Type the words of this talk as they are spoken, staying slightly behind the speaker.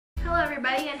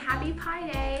everybody, and happy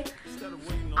Pi Day.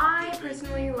 I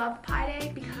personally love Pi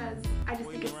Day because I just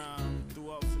think it's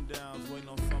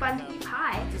fun to eat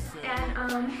pie,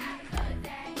 and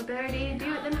what better day to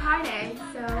do it than Pi Day.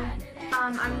 So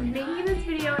I'm making this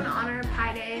video in honor of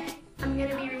Pi Day. I'm going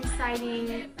to be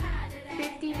reciting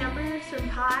 50 numbers from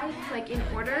pi, like in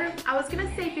order. I was going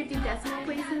to say 50 decimal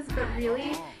places, but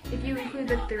really, if you include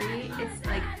the 3, it's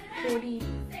like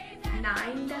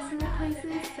 49 decimal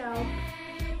places. So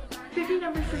 50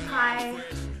 numbers for pi.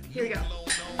 Here we go.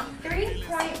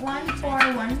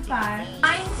 3.1415,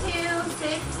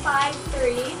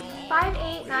 92653,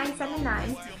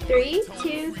 58979,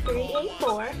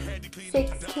 32384,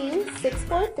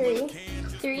 62643,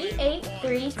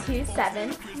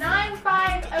 38327,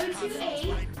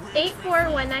 95028,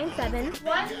 84197,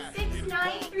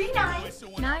 16939,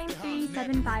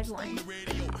 93751.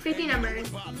 50 numbers.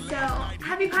 So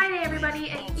happy Pi Day, everybody,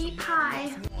 and eat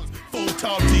pie.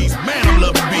 Talk these, man, I'm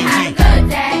loving